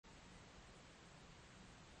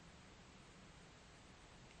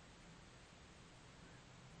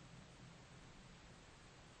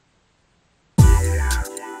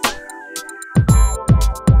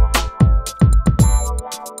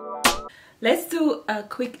Let's do a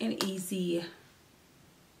quick and easy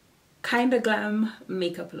kind of glam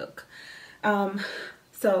makeup look.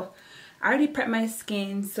 So I already prepped my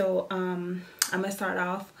skin, so I'm gonna start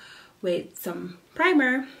off with some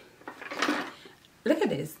primer. Look at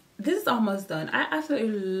this. This is almost done. I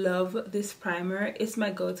absolutely love this primer. It's my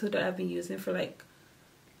go-to that I've been using for like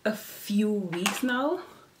a few weeks now.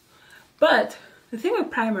 But the thing with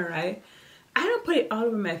primer, right, I don't put it all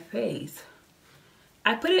over my face.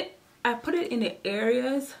 I put it in the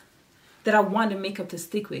areas that I want the makeup to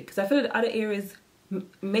stick with, because I feel like the other areas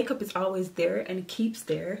makeup is always there and it keeps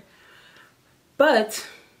there, but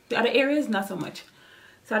the other areas not so much.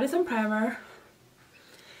 So I did some primer,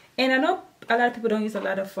 and I know a lot of people don't use a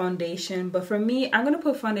lot of foundation, but for me, I'm gonna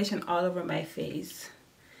put foundation all over my face.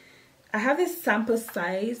 I have this sample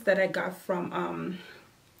size that I got from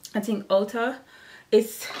I think Ulta.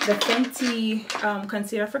 It's the Fenty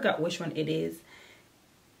concealer. I forgot which one it is,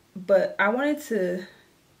 but I wanted to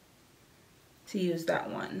use that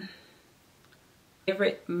one.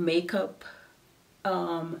 Favorite makeup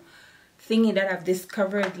thingy that I've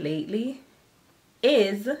discovered lately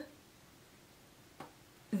is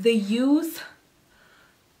the use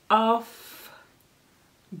of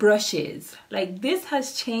brushes. Like, this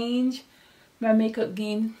has changed my makeup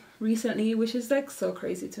game recently, which is like so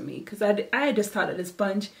crazy to me, because I just thought that the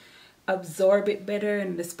sponge absorbed it better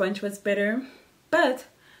and the sponge was better, but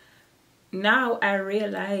now I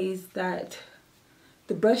realize that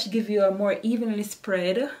the brush gives you a more evenly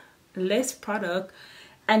spread, less product,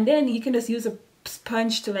 and then you can just use a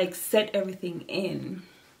sponge to like set everything in.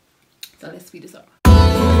 So let's speed this up.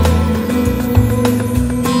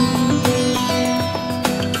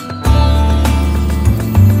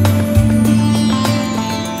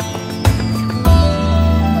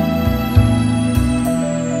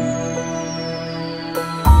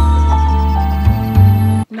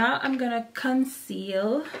 Now I'm gonna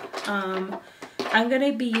conceal. I'm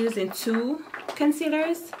gonna be using two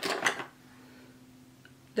concealers,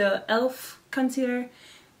 the e.l.f. concealer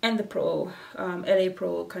and the LA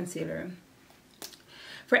Pro concealer.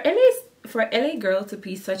 For LA Girl to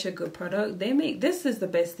be such a good product, this is the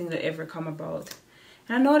best thing that ever come about.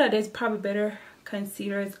 And I know that there's probably better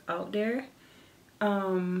concealers out there.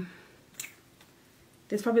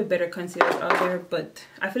 There's probably better concealers out there, but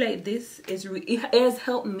I feel like this is it has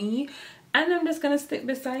helped me, and I'm just gonna stick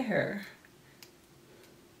beside her.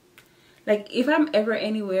 Like, if I'm ever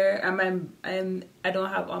anywhere I don't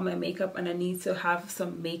have all my makeup and I need to have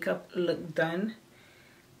some makeup look done,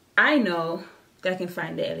 I know that I can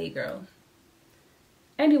find the LA Girl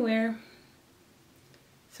anywhere.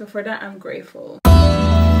 So for that, I'm grateful.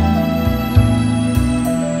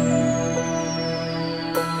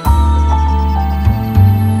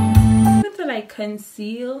 To like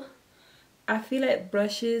conceal, I feel like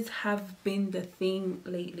brushes have been the thing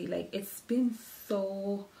lately. Like, it's been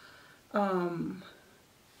so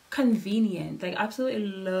convenient. Like, I absolutely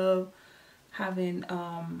love having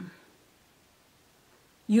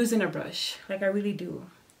using a brush. Like, I really do.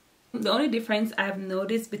 The only difference I've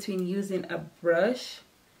noticed between using a brush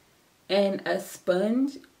and a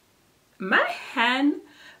sponge, my hand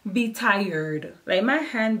be tired. Like, my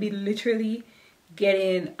hand be literally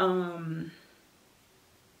getting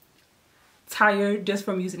tired just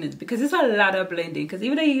from using it, because it's a lot of blending. Because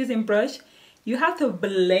even though you're using brush, you have to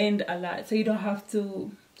blend a lot, so you don't have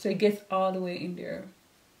to, so it gets all the way in there.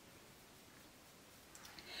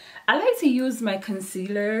 I like to use my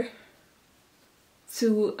concealer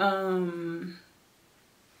to kind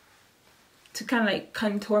of like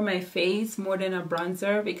contour my face more than a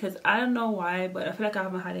bronzer, because I don't know why, but I feel like I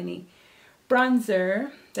haven't had any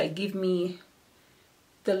bronzer that give me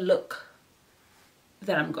the look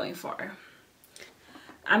that I'm going for.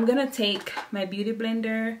 I'm gonna take my beauty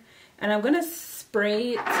blender and I'm gonna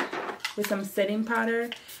spray it with some setting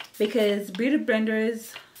powder, because beauty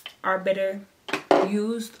blenders are better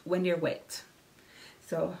used when they're wet.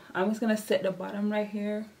 So I'm just gonna set the bottom right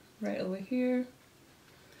here, right over here.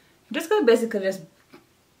 I'm just gonna basically just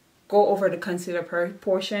go over the concealer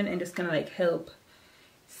portion and just kind of like help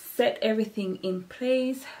set everything in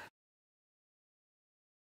place.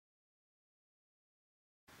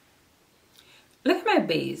 Look at my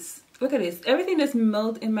base. Look at this. Everything just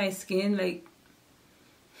melt in my skin. Like,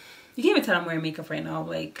 you can't even tell I'm wearing makeup right now.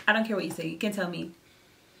 Like, I don't care what you say. You can tell me.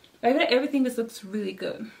 Like, everything just looks really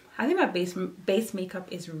good. I think my base makeup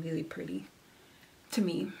is really pretty to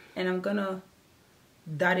me. And I'm gonna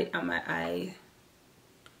dot it on my eye,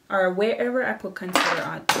 or wherever I put concealer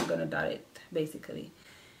on, I'm gonna dot it, basically.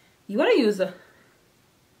 You want to use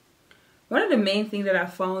one of the main things that I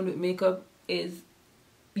found with makeup is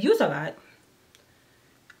use a lot.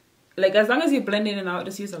 like as long as you blend in and out,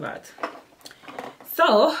 just use a lot.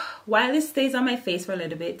 So while it stays on my face for a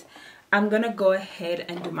little bit, I'm gonna go ahead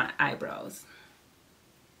and do my eyebrows.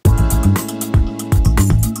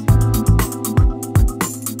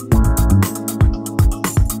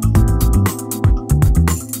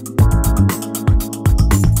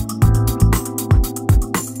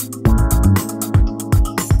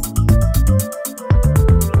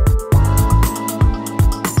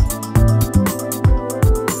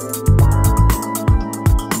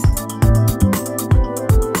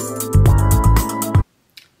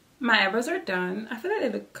 My eyebrows are done. I feel like they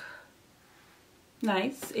look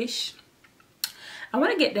nice-ish. I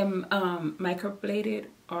want to get them microbladed,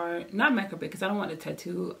 or not microbladed because I don't want a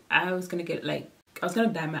tattoo. I was gonna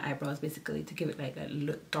dye my eyebrows basically to give it like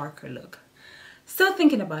that darker look. Still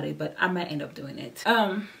thinking about it, but I might end up doing it.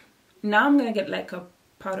 Now I'm gonna get like a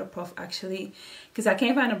powder puff actually, because I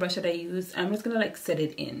can't find a brush that I use. I'm just gonna like set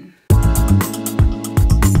it in.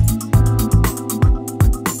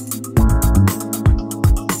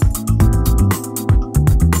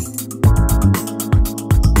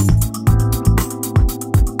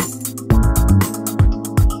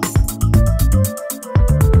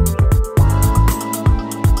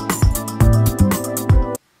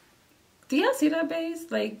 See that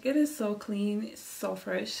base? Like, it is so clean, it's so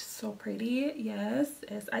fresh, so pretty. Yes,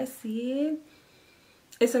 I see it.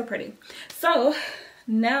 It's so pretty. So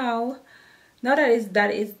now that is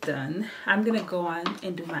done, I'm gonna go on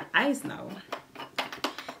and do my eyes now.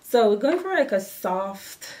 So we're going for like a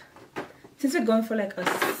soft, since we're going for like a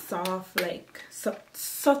soft, like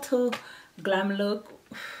subtle glam look,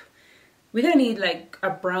 we're gonna need like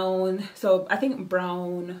a brown. So I think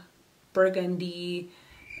brown, burgundy,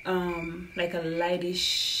 like a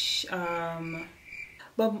lightish,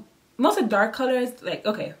 but most of dark colors, like,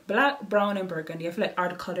 okay, black, brown, and burgundy, I feel like are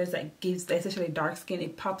the colors that gives, especially dark skin,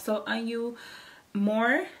 it pops out on you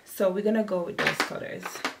more. So we're gonna go with those colors.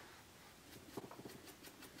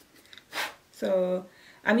 So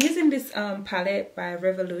I'm using this palette by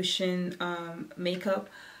Revolution Makeup.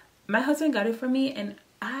 My husband got it for me and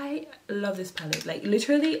I love this palette. Like,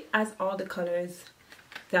 literally has all the colors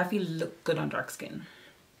that I feel look good on dark skin.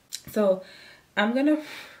 So I'm gonna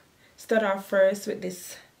start off first with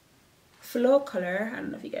this flow color. I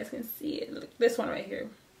don't know if you guys can see it. Look, this one right here.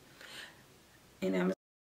 And I'm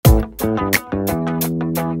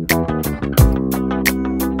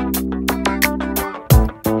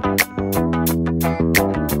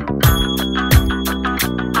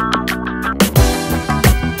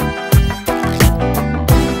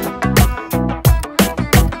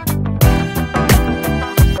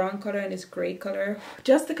color and this gray color,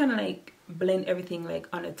 just to kind of like blend everything like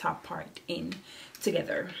on the top part in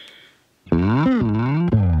together.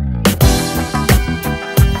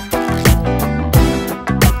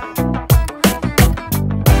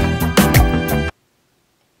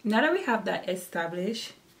 Now that we have that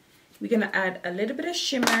established, we're gonna add a little bit of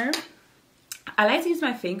shimmer. I like to use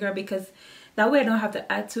my finger because that way I don't have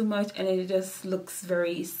to add too much and it just looks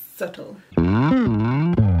very subtle.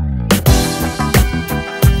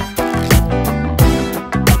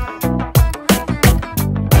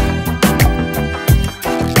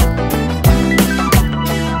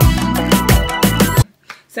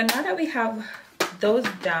 So now that we have those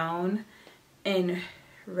down and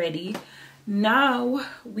ready, now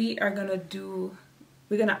we're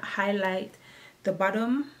gonna highlight the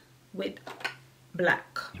bottom with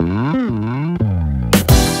black.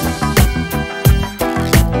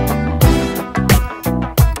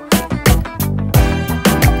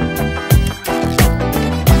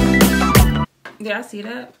 Yeah, see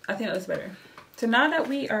that? I think that looks better. So now that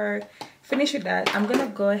we are finished with that, I'm gonna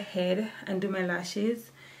go ahead and do my lashes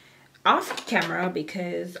off camera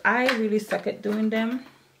because I really suck at doing them.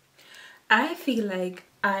 I feel like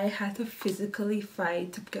I had to physically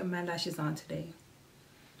fight to get my lashes on today.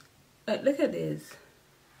 Like, look at this.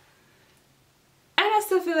 And I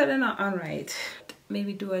still feel like they're not on right.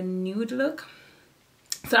 Maybe do a nude look.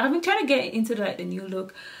 So I've been trying to get into like the nude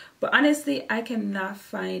look, but honestly I cannot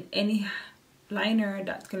find any liner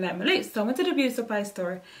that can light my lips. So I went to the beauty supply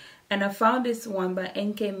store and I found this one by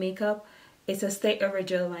NK Makeup. It's a Stay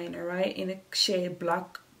Original liner, right, in the shade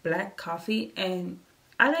black coffee, and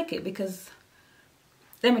I like it because,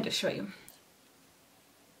 let me just show you.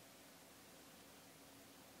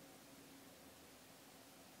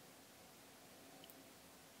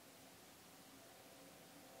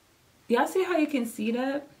 Y'all see how you can see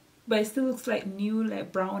that, but it still looks like new,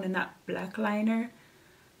 like brown and not black liner.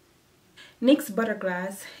 NYX Butter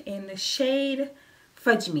Glass in the shade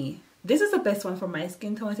Fudge Me. This is the best one for my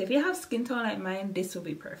skin tone. So if you have skin tone like mine, this will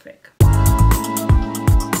be perfect.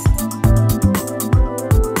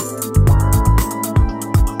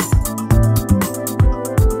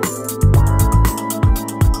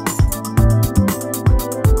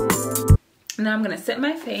 I'm gonna set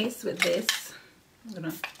my face with this. I'm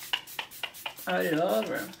gonna add it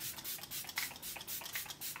over.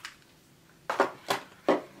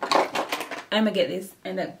 I'm gonna get this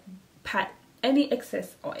and then pat any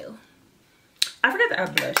excess oil. I forgot to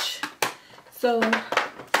add blush, so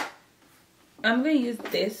I'm gonna use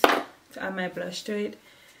this to add my blush to it.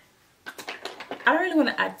 I don't really want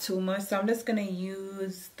to add too much, so I'm just gonna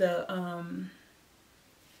use the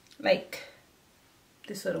like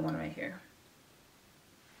this little one right here.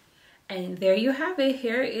 And there you have it.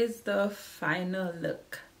 Here is the final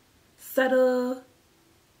look. Subtle,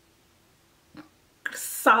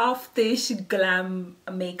 softish glam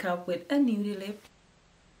makeup with a nudie lip.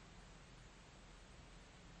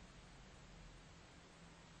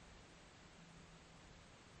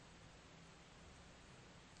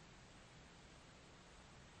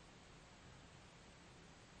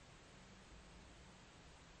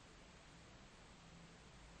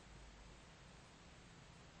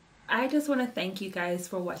 I just want to thank you guys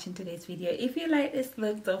for watching today's video. If you like this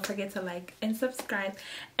look, don't forget to like and subscribe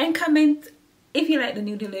and comment if you like the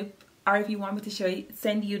nudie lip, or if you want me to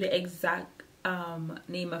send you the exact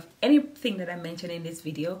name of anything that I mentioned in this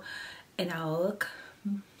video, and I'll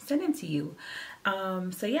send them to you.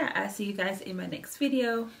 So yeah, I'll see you guys in my next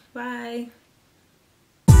video. Bye.